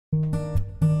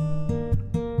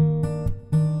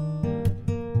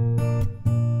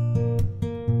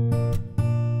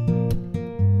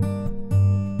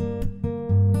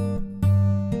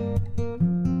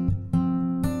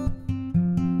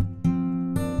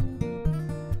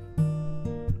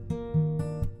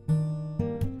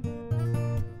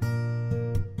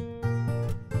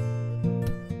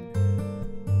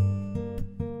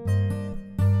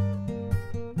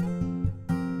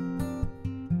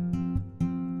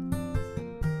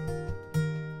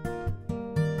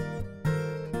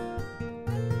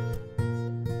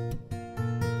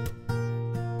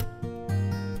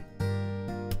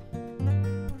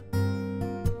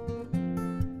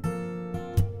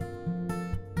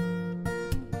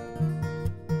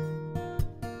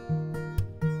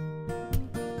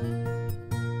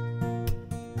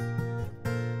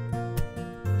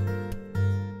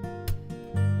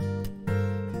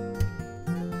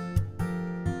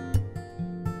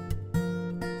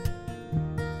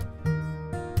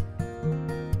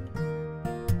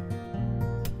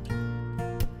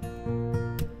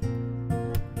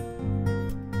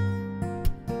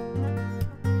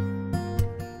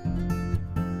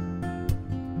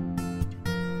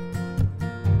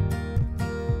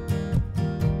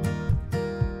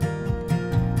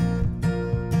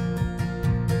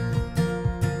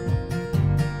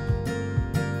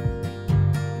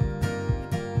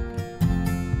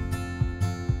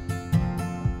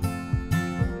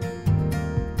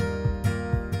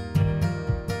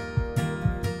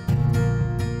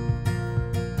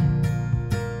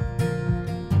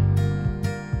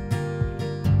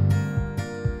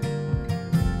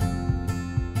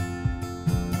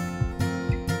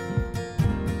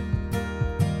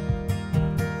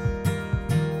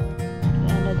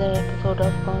another episode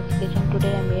of Kanwal'S Kitchen.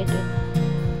 Today I made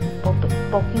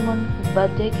Pokemon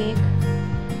birthday cake.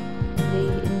 The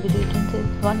ingredients is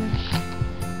 1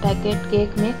 packet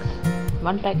cake mix,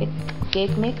 1 packet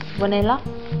cake mix,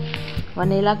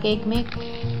 vanilla cake mix,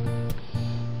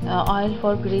 oil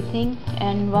for greasing,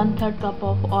 and 1/3 cup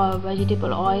of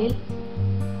vegetable oil,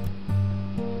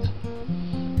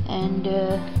 and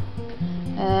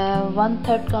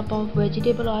 1/3 cup of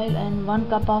vegetable oil, and 1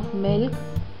 cup of milk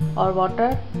or water,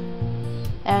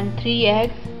 and 3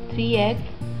 eggs,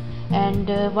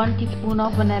 and 1 teaspoon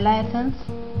of vanilla essence,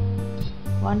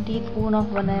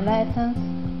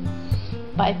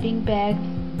 piping bags,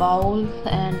 bowls,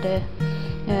 and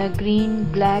green,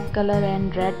 black color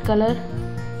and red color,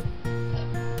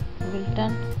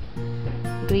 Wilton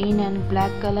green and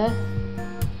black color,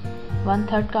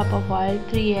 1/3 cup of oil,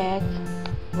 3 eggs,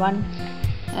 1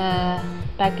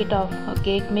 packet of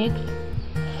cake mix,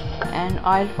 and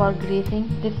oil for greasing.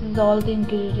 This is all the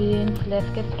ingredients.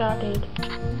 Let's get started.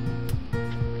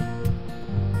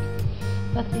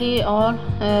 Firstly, all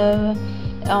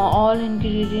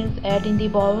ingredients add in the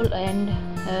bowl and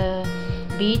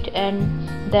beat, and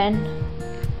then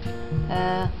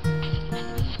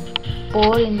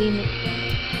pour in the mixer.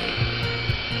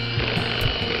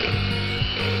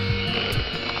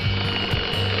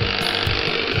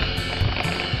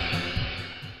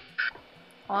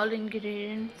 All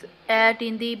ingredients add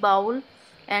in the bowl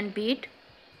and beat.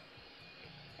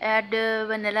 Add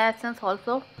vanilla essence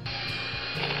also,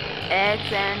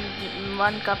 eggs, and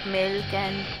 1 cup milk,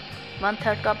 and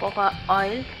 1/3 cup of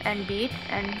oil, and beat,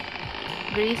 and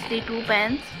grease the 2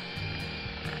 pans,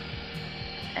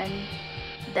 and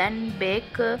then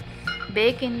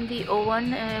bake in the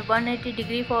oven 180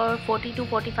 degree for 40 to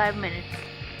 45 minutes.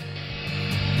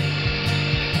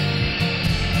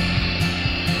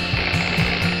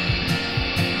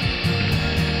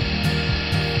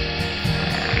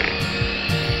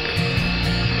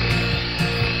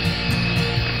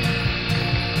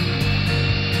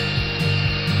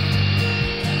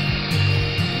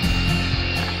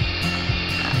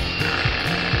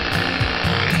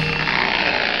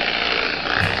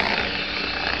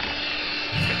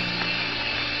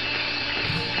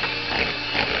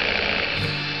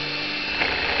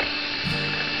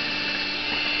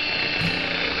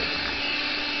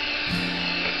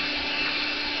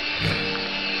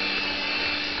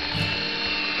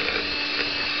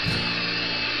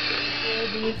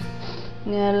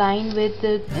 Line with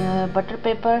butter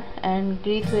paper and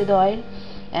grease with oil,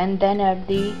 and then add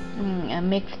the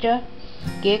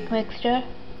cake mixture,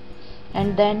 and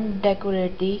then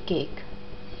decorate the cake.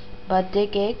 Birthday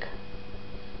cake.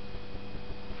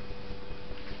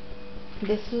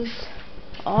 This is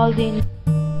all the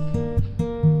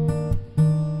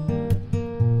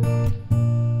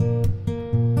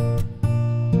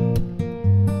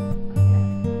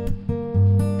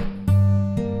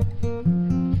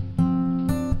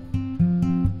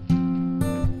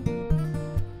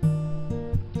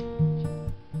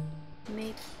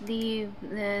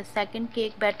second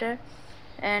cake batter,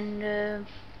 and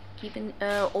keep in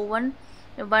oven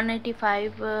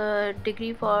 185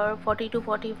 degree for 40 to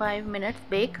 45 minutes.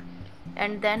 Bake,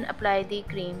 and then apply the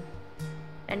cream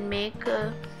and make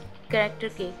character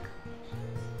cake.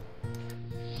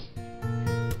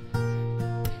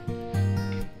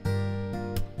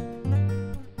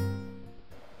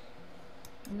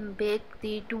 Bake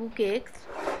the 2 cakes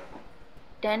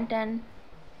 10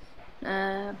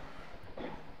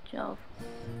 of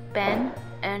pan,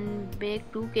 and bake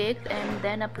 2 cakes, and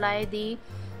then apply the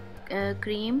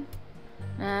cream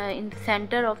in the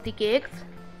center of the cakes,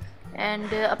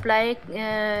 and apply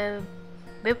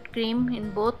whipped cream in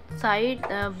both sides,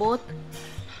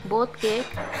 both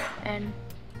cake, and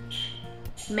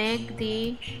make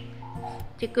the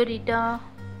Chikorita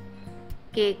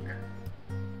cake.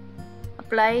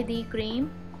 Apply the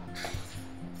cream,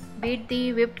 beat the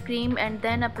whipped cream, and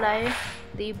then apply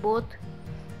the both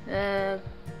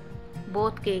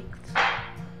cakes.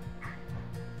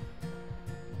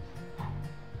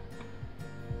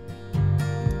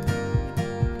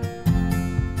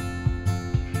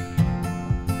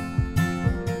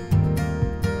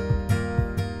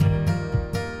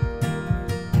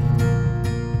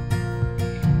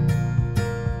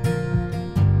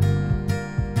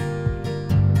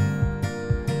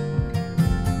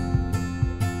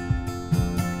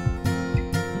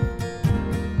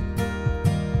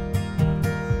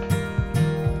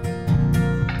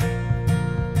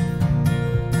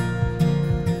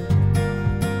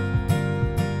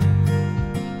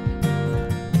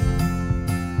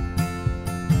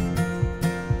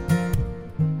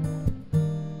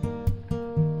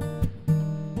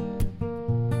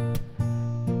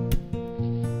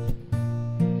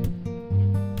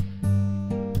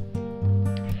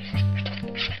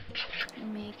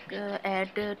 add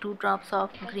 2 drops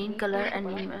of green color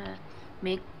and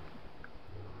make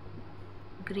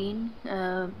green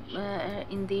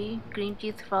in the cream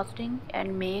cheese frosting,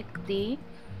 and make the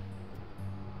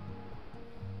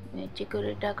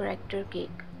Chikorita Character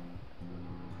Cake.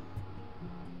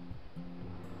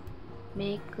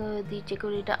 Make the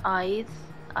Chikorita eyes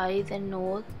and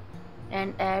nose,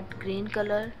 and add green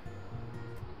color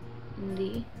in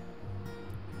the,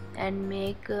 and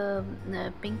make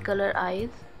pink color eyes,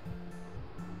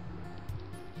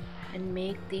 and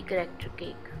make the character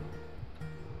cake.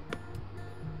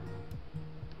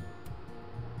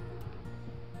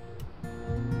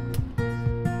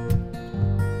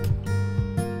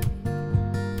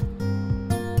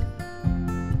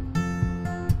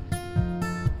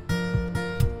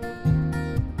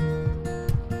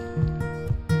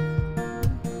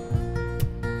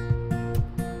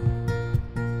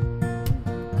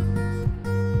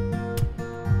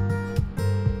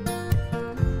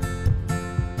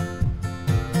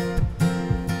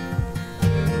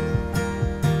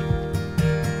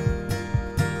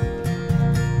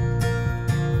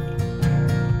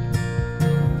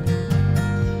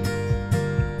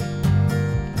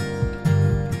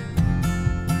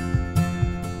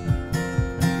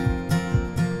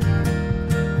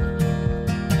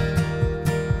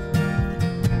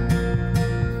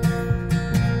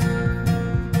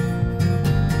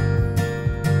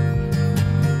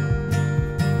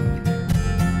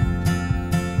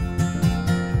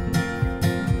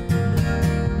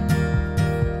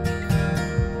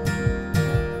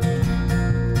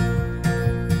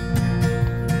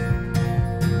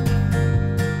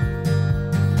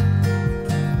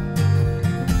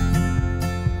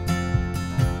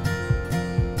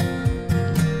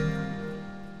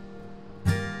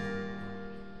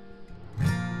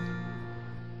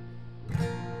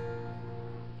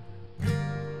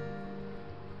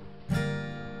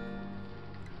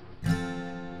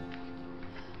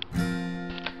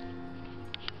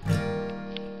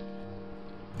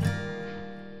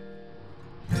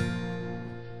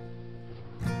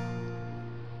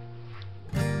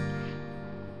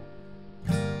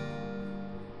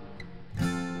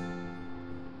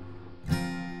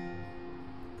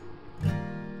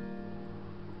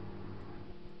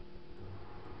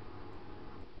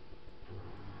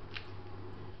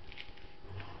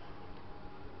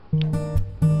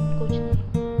 कुछ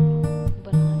नहीं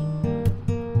बना रही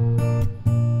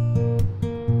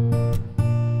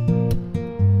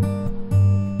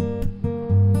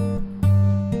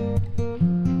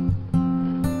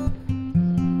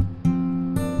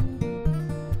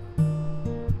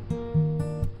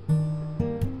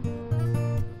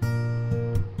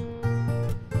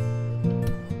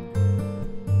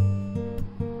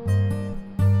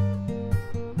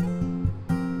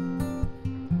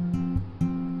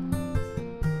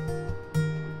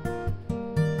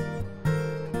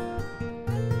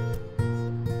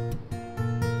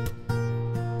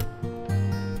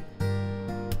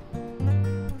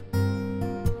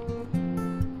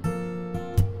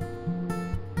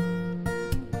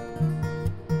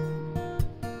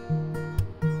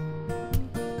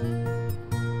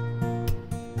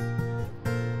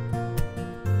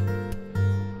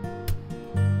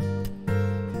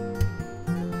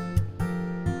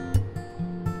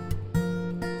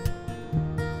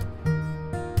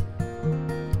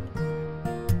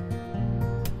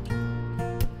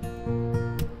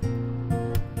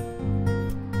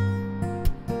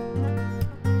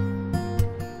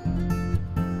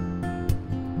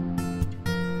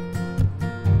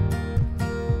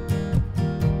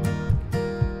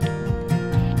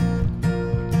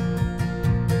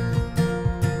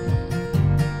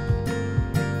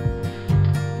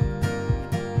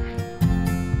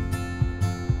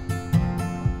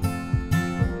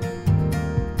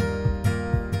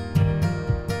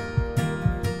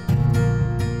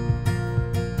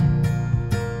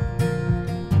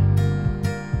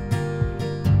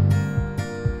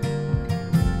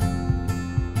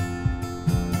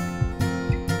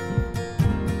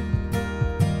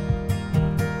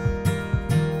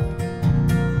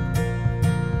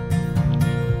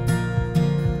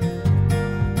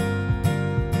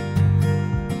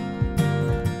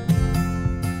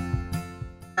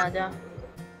आजा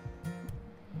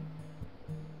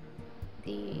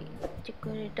the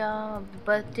Chikorita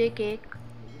birthday cake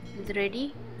is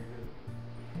ready.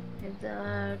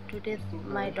 Today is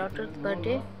my daughter's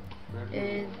birthday.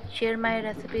 Share my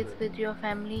recipes with your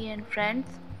family and friends,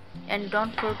 and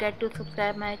don't forget to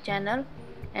subscribe my channel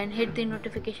and hit the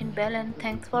notification bell, and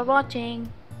thanks for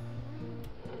watching.